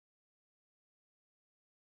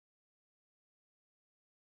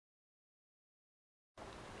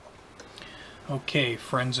Okay,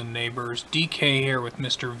 friends and neighbors, DK here with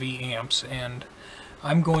Mr. V Amps, and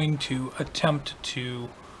I'm going to attempt to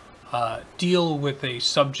deal with a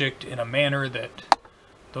subject in a manner that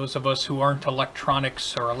those of us who aren't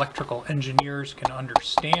electronics or electrical engineers can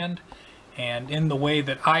understand, and in the way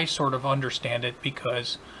that I sort of understand it,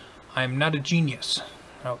 because I'm not a genius.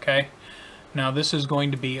 Okay, now this is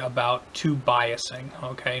going to be about tube biasing.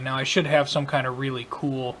 Okay, now I should have some kind of really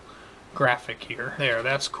cool graphic here. There,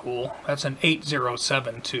 that's cool. That's an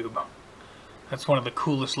 807 tube. That's one of the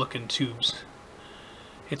coolest looking tubes.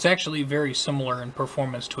 It's actually very similar in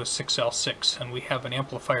performance to a 6L6, and we have an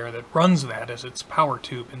amplifier that runs that as its power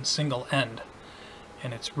tube in single end,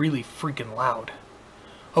 and it's really freaking loud.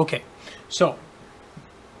 Okay, so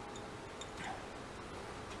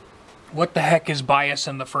what the heck is bias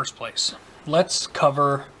in the first place? Let's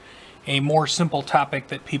cover a more simple topic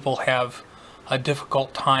that people have a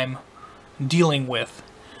difficult time dealing with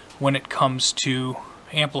when it comes to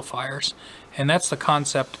amplifiers, and that's the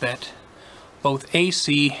concept that both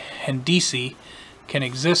AC and DC can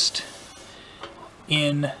exist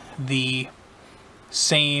in the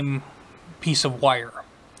same piece of wire.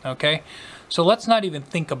 Okay, so let's not even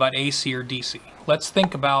think about AC or DC. Let's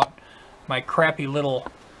think about my crappy little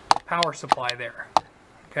power supply there.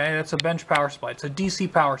 Okay, that's a bench power supply. It's a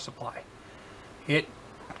DC power supply. It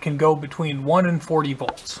can go between 1 and 40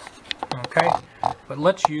 volts. Okay, but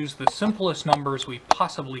let's use the simplest numbers we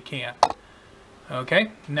possibly can.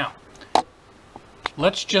 Okay, now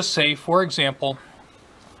let's just say, for example,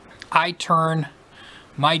 I turn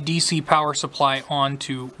my DC power supply on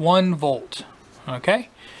to 1 volt. Okay,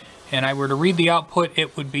 and I were to read the output,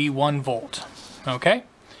 it would be 1 volt. Okay,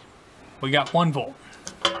 we got 1 volt.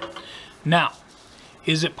 Now,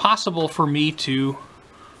 is it possible for me to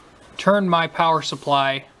turn my power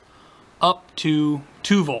supply up to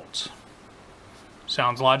 2 volts?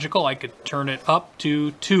 Sounds logical. I could turn it up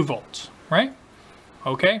to 2 volts, right?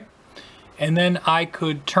 Okay. And then I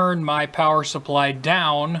could turn my power supply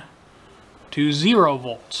down to 0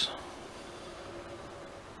 volts.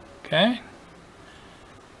 Okay.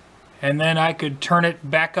 And then I could turn it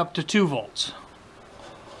back up to 2 volts.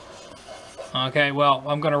 Okay, well,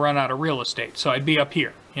 I'm going to run out of real estate, so I'd be up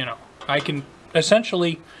here, you know. I can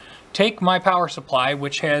essentially take my power supply,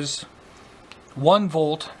 which has 1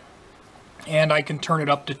 volt, and I can turn it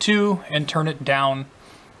up to 2 and turn it down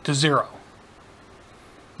to 0.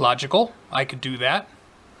 Logical, I could do that.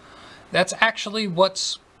 That's actually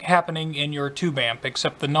what's happening in your tube amp,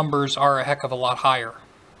 except the numbers are a heck of a lot higher.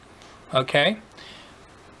 Okay?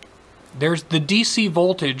 There's the DC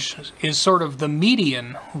voltage is sort of the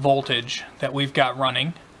median voltage that we've got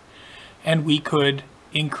running, and we could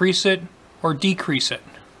increase it or decrease it.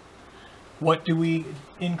 What do we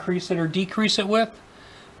increase it or decrease it with?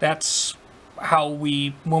 That's how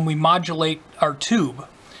when we modulate our tube.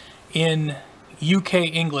 In UK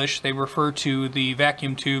English, they refer to the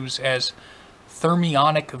vacuum tubes as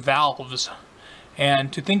thermionic valves,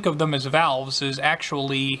 and to think of them as valves is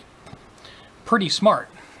actually pretty smart.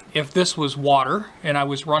 If this was water and I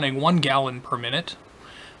was running 1 gallon per minute,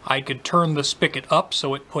 I could turn the spigot up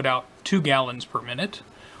so it put out 2 gallons per minute,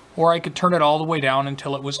 or I could turn it all the way down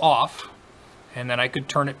until it was off, and then I could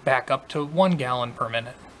turn it back up to 1 gallon per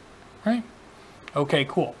minute. Right? Okay,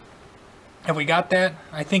 cool. Have we got that?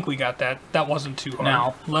 I think we got that. That wasn't too hard.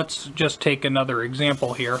 Now, let's just take another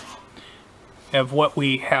example here of what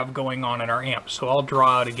we have going on in our amp. So I'll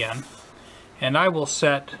draw it again, and I will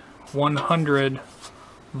set 100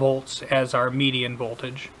 volts as our median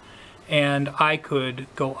voltage, and I could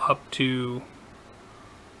go up to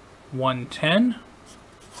 110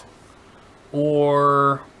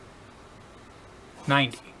 or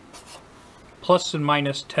 90, plus and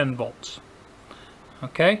minus 10 volts.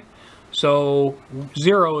 Okay, so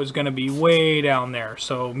 0 is going to be way down there,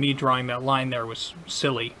 so me drawing that line there was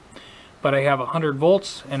silly. But I have 100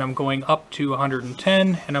 volts, and I'm going up to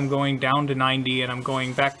 110, and I'm going down to 90, and I'm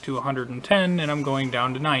going back to 110, and I'm going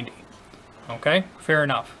down to 90. Okay, fair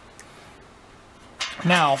enough.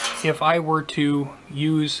 Now, if I were to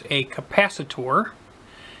use a capacitor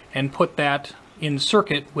and put that in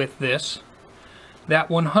circuit with this, that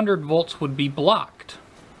 100 volts would be blocked.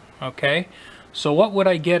 Okay, so what would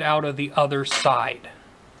I get out of the other side?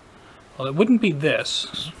 Well, it wouldn't be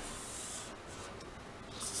this.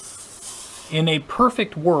 In a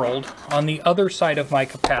perfect world, on the other side of my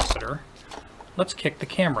capacitor, let's kick the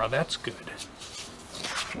camera, that's good.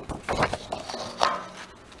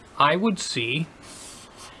 I would see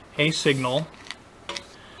a signal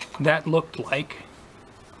that looked like,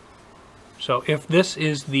 so if this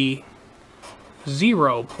is the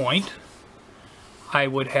 0 point, I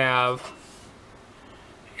would have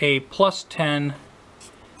a plus 10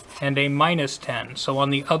 and a minus 10. So on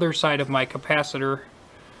the other side of my capacitor,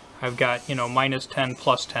 I've got, you know, minus 10,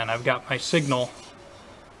 plus 10. I've got my signal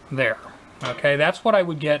there. Okay, that's what I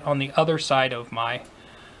would get on the other side of my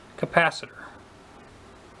capacitor.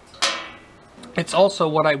 It's also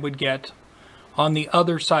what I would get on the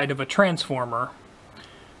other side of a transformer,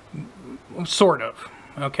 sort of,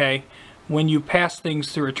 okay? When you pass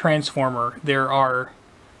things through a transformer, there are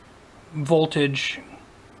voltage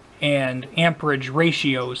and amperage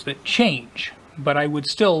ratios that change, but I would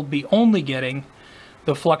still be only getting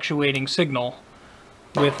the fluctuating signal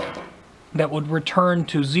that would return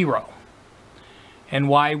to 0. And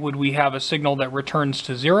why would we have a signal that returns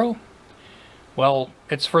to 0? Well,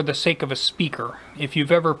 it's for the sake of a speaker. If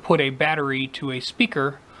you've ever put a battery to a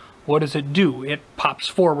speaker, what does it do? It pops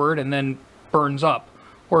forward and then burns up.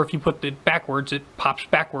 Or if you put it backwards, it pops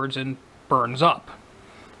backwards and burns up,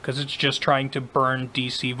 because it's just trying to burn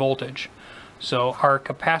DC voltage. So our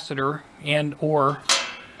capacitor and or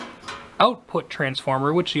output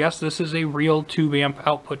transformer, which, yes, this is a real tube amp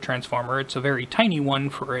output transformer. It's a very tiny one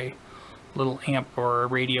for a little amp or a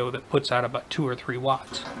radio that puts out about 2 or 3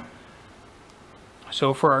 watts.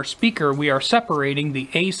 So for our speaker, we are separating the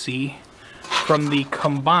AC from the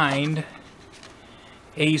combined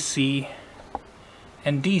AC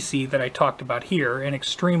and DC that I talked about here in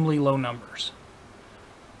extremely low numbers.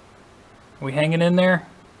 Are we hanging in there?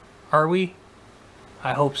 Are we?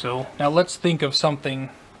 I hope so. Now let's think of something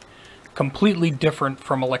completely different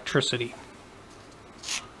from electricity.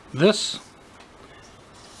 This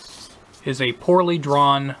is a poorly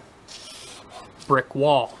drawn brick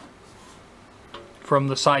wall from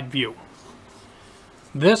the side view.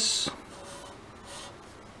 This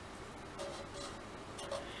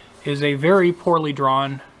is a very poorly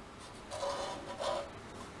drawn,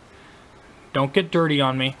 don't get dirty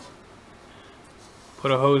on me,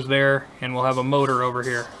 put a hose there and we'll have a motor over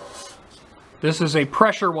here. This is a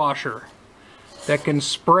pressure washer that can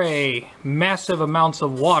spray massive amounts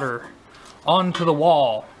of water onto the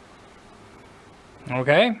wall.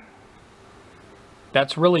 Okay?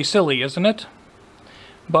 That's really silly, isn't it?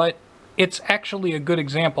 But it's actually a good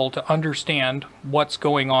example to understand what's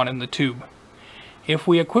going on in the tube. If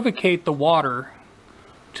we equivocate the water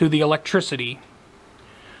to the electricity,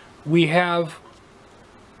 we have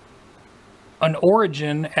an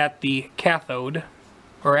origin at the cathode,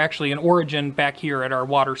 or actually an origin back here at our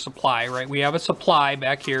water supply, right? We have a supply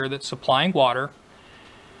back here that's supplying water,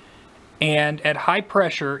 and at high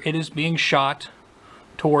pressure it is being shot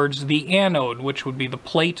towards the anode, which would be the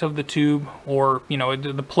plate of the tube, or, you know,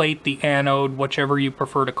 the plate, the anode, whichever you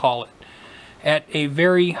prefer to call it, at a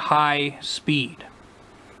very high speed.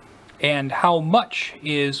 And how much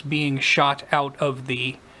is being shot out of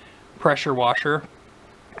the pressure washer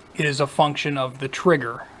is a function of the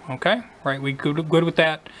trigger. Okay, right, we good with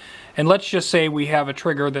that. And let's just say we have a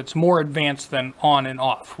trigger that's more advanced than on and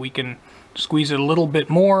off. We can squeeze it a little bit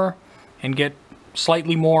more and get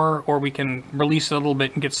slightly more, or we can release it a little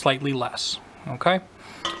bit and get slightly less. Okay,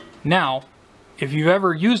 now if you've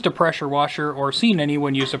ever used a pressure washer or seen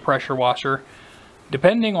anyone use a pressure washer,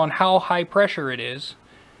 depending on how high pressure it is,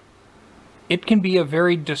 it can be a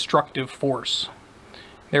very destructive force.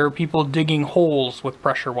 There are people digging holes with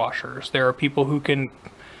pressure washers. There are people who can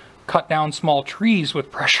cut down small trees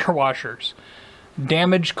with pressure washers,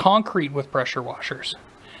 damage concrete with pressure washers.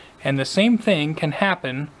 And the same thing can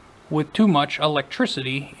happen with too much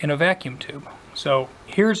electricity in a vacuum tube. So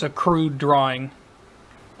here's a crude drawing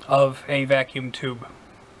of a vacuum tube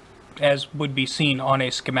as would be seen on a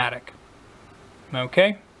schematic.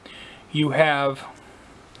 Okay, you have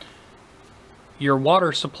your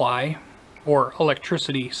water supply or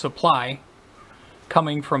electricity supply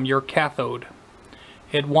coming from your cathode.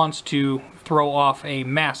 It wants to throw off a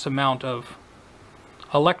mass amount of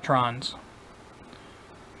electrons,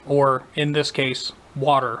 or in this case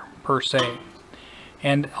water per se,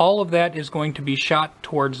 and all of that is going to be shot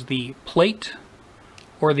towards the plate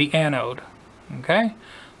or the anode. Okay,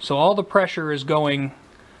 so all the pressure is going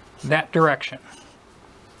that direction.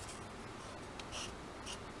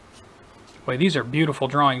 Boy, these are beautiful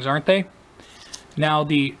drawings, aren't they? Now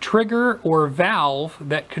the trigger or valve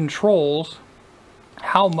that controls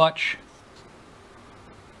how much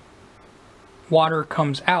water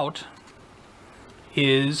comes out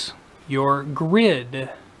is your grid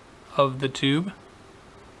of the tube.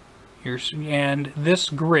 And this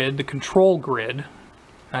grid, the control grid,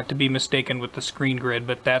 not to be mistaken with the screen grid,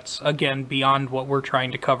 but that's again beyond what we're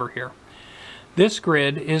trying to cover here. This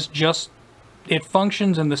grid is just, it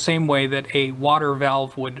functions in the same way that a water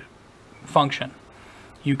valve would function.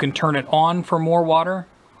 You can turn it on for more water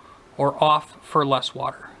or off for less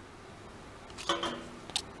water.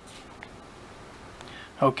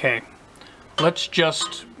 Okay, let's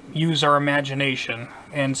just use our imagination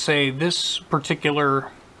and say this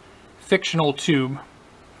particular fictional tube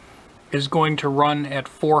is going to run at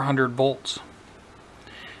 400 volts.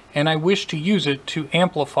 And I wish to use it to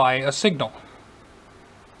amplify a signal.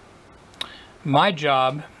 My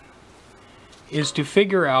job is to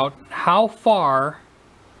figure out how far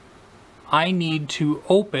I need to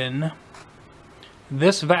open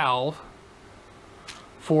this valve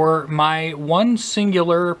for my one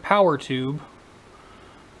singular power tube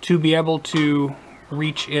to be able to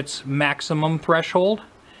reach its maximum threshold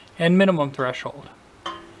and minimum threshold.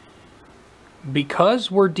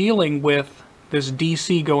 Because we're dealing with this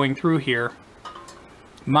DC going through here,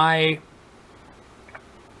 my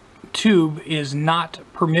tube is not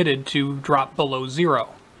permitted to drop below zero.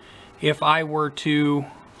 If I were to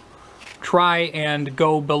try and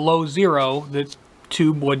go below zero, the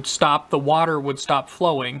tube would stop, the water would stop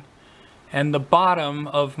flowing, and the bottom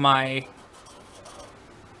of my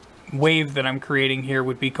wave that I'm creating here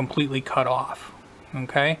would be completely cut off.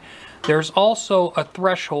 Okay? There's also a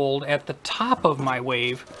threshold at the top of my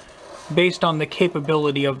wave based on the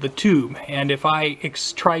capability of the tube, and if I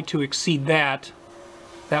try to exceed that,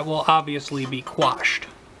 that will obviously be quashed.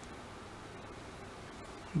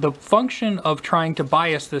 The function of trying to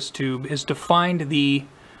bias this tube is to find the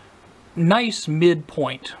nice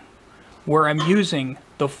midpoint where I'm using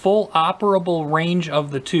the full operable range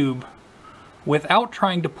of the tube without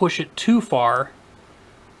trying to push it too far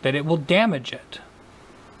that it will damage it.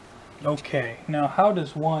 Okay, now how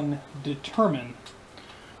does one determine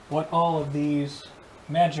what all of these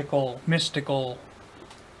magical, mystical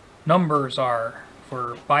numbers are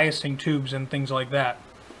for biasing tubes and things like that?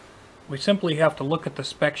 We simply have to look at the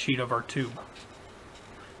spec sheet of our tube.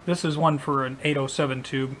 This is one for an 807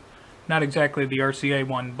 tube. Not exactly the RCA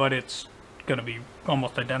one, but it's going to be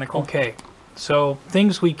almost identical. Okay, so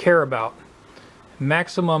things we care about.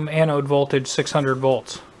 Maximum anode voltage 600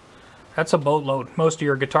 volts. That's a boatload. Most of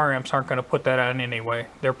your guitar amps aren't going to put that on anyway.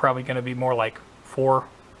 They're probably going to be more like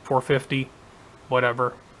 450,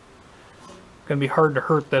 whatever. Going to be hard to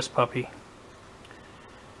hurt this puppy.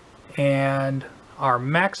 And our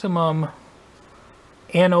maximum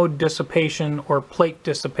anode dissipation or plate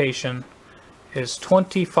dissipation is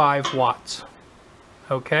 25 watts.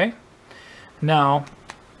 Okay? Now,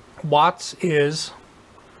 watts is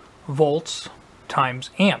volts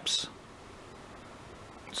times amps.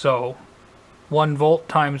 So, 1 volt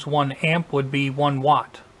times 1 amp would be 1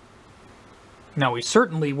 watt. Now, we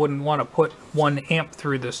certainly wouldn't want to put 1 amp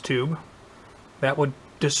through this tube. That would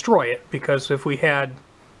destroy it, because if we had,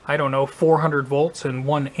 I don't know, 400 volts and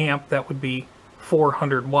 1 amp, that would be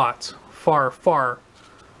 400 watts. Far, far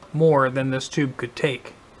more than this tube could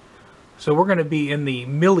take. So we're going to be in the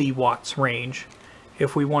milliwatts range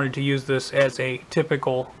if we wanted to use this as a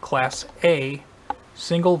typical Class A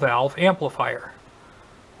single valve amplifier,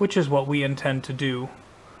 which is what we intend to do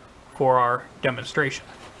for our demonstration.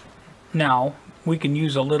 Now, we can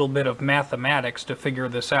use a little bit of mathematics to figure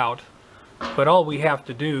this out, but all we have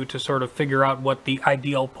to do to sort of figure out what the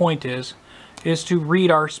ideal point is to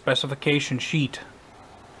read our specification sheet.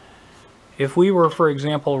 If we were, for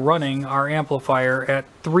example, running our amplifier at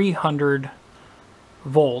 300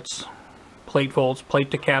 volts, plate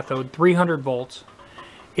to cathode, 300 volts,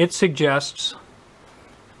 it suggests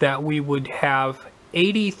that we would have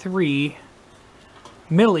 83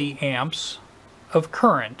 milliamps of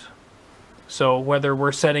current. So whether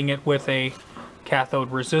we're setting it with a cathode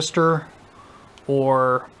resistor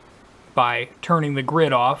or by turning the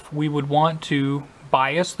grid off, we would want to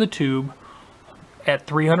bias the tube at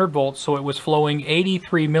 300 volts so it was flowing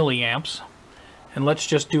 83 milliamps. And let's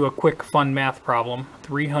just do a quick fun math problem.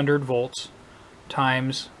 300 volts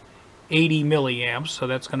times 80 milliamps, so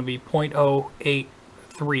that's going to be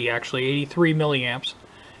 0.083, actually 83 milliamps,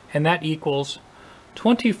 and that equals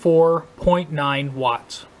 24.9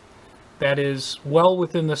 watts. That is well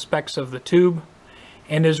within the specs of the tube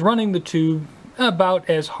and is running the tube about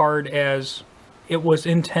as hard as it was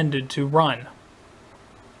intended to run.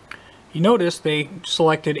 You notice they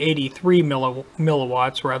selected 83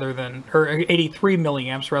 milliwatts rather than, or 83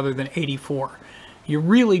 milliamps rather than 84. You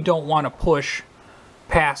really don't want to push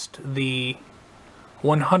past the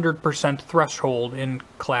 100% threshold in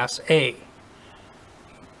Class A.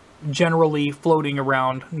 Generally floating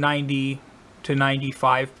around 90 to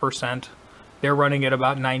 95%. They're running at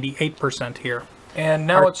about 98% here. And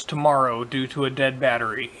now it's tomorrow due to a dead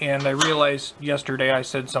battery, and I realized yesterday I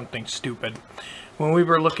said something stupid. When we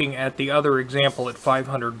were looking at the other example at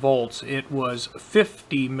 500 volts, it was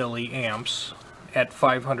 50 milliamps at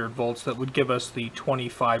 500 volts that would give us the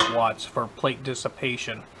 25 watts for plate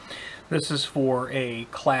dissipation. This is for a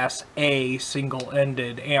Class A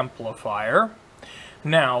single-ended amplifier.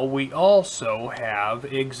 Now, we also have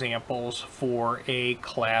examples for a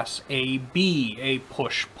Class AB, a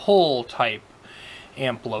push-pull type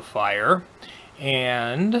amplifier.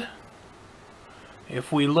 And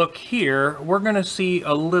if we look here, we're going to see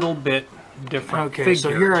a little bit different figure. So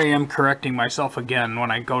here I am correcting myself again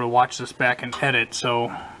when I go to watch this back and edit.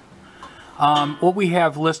 So what we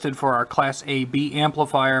have listed for our Class AB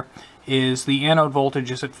amplifier is the anode voltage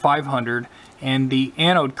is at 500 and the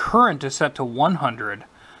anode current is set to 100.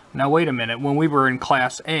 Now wait a minute, when we were in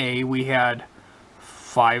Class A we had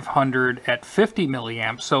 500 at 50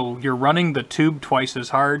 milliamps, so you're running the tube twice as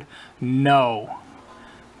hard? No.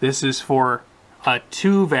 This is for a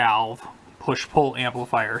 2-valve push-pull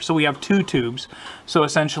amplifier. So we have 2 tubes, so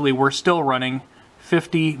essentially we're still running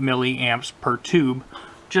 50 milliamps per tube,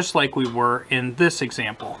 just like we were in this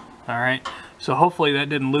example. Alright, so hopefully that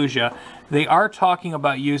didn't lose you. They are talking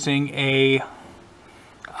about using a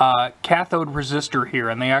cathode resistor here,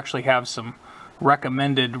 and they actually have some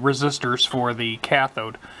recommended resistors for the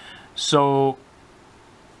cathode. So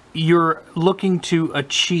you're looking to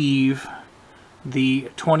achieve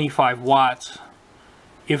the 25 watts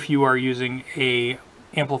if you are using a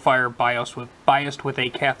amplifier biased with a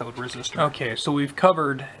cathode resistor. Okay, so we've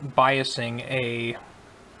covered biasing a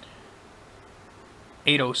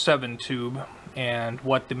 807 tube and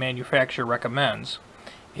what the manufacturer recommends.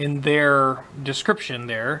 In their description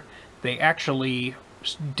there, they actually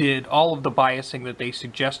did all of the biasing that they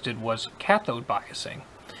suggested was cathode biasing.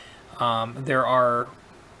 There are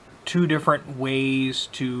 2 different ways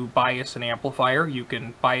to bias an amplifier. You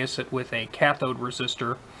can bias it with a cathode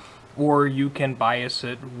resistor, or you can bias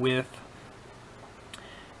it with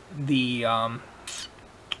the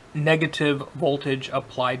negative voltage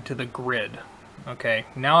applied to the grid. Okay,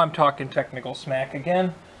 now I'm talking technical smack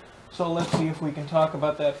again, so let's see if we can talk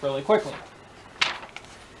about that really quickly.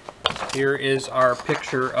 Here is our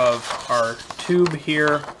picture of our tube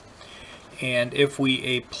here, and if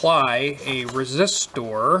we apply a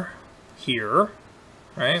resistor here,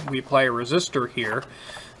 right, we apply a resistor here,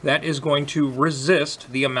 that is going to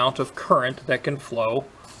resist the amount of current that can flow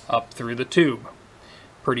up through the tube.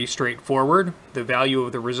 Pretty straightforward. The value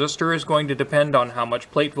of the resistor is going to depend on how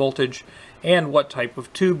much plate voltage and what type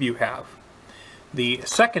of tube you have. The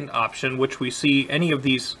second option, which we see any of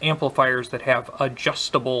these amplifiers that have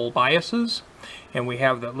adjustable biases, and we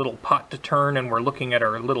have that little pot to turn and we're looking at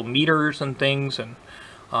our little meters and things, and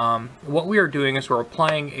what we are doing is we're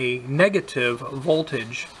applying a negative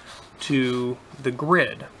voltage to the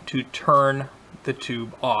grid to turn the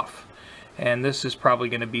tube off. And this is probably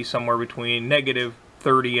going to be somewhere between negative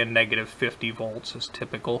 30 and negative 50 volts is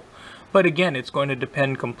typical. But again, it's going to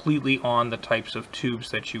depend completely on the types of tubes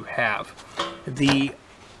that you have. The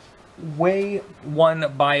way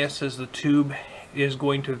one biases the tube is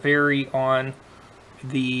going to vary on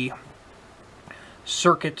the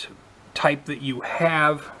circuit type that you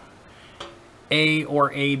have. A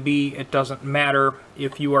or AB, it doesn't matter.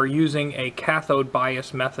 If you are using a cathode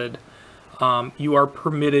bias method, you are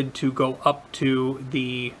permitted to go up to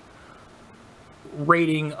the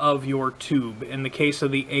rating of your tube. In the case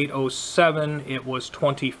of the 807, it was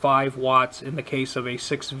 25 watts. In the case of a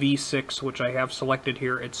 6V6, which I have selected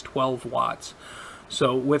here, it's 12 watts.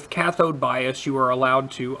 So with cathode bias, you are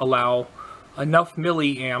allowed to allow enough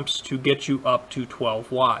milliamps to get you up to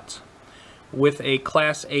 12 watts. With a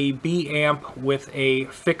Class AB amp with a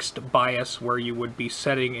fixed bias where you would be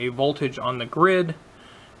setting a voltage on the grid,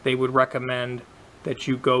 they would recommend that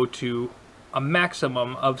you go to a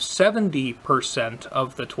maximum of 70%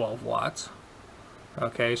 of the 12 watts.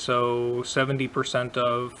 Okay, so 70%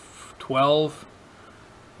 of 12,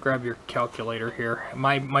 grab your calculator here.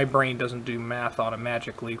 My brain doesn't do math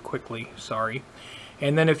automatically quickly, sorry.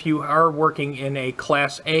 And then if you are working in a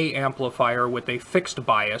Class A amplifier with a fixed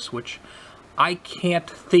bias, which I can't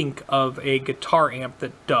think of a guitar amp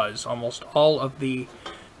that does. Almost all of the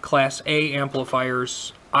Class A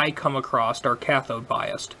amplifiers I come across are cathode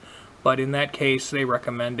biased. But in that case, they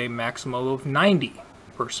recommend a maximum of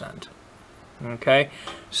 90%. Okay,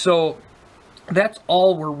 so that's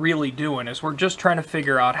all we're really doing, is we're just trying to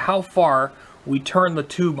figure out how far we turn the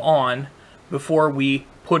tube on before we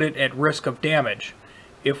put it at risk of damage.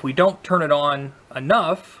 If we don't turn it on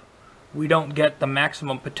enough, we don't get the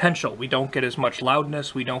maximum potential. We don't get as much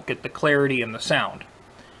loudness, we don't get the clarity and the sound.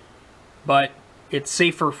 But it's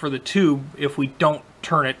safer for the tube if we don't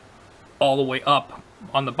turn it all the way up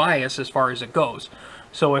on the bias as far as it goes.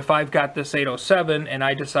 So if I've got this 807 and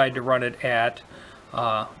I decide to run it at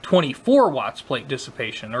 24 watts plate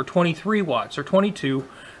dissipation, or 23 watts, or 22,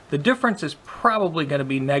 The difference is probably going to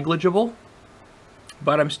be negligible,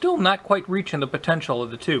 but I'm still not quite reaching the potential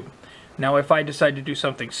of the two. Now, if I decide to do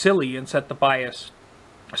something silly and set the bias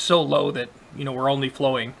so low that, you know, we're only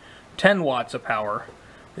flowing 10 watts of power,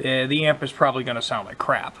 the amp is probably going to sound like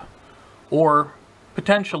crap. Or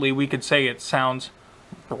potentially we could say it sounds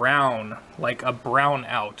brown, like a brown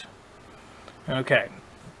out. Okay.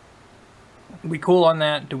 We cool on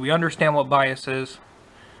that? Do we understand what bias is?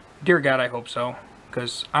 Dear God, I hope so,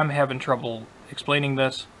 because I'm having trouble explaining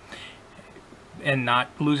this and not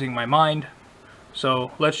losing my mind.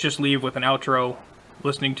 So let's just leave with an outro,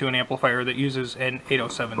 listening to an amplifier that uses an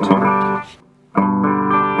 8072.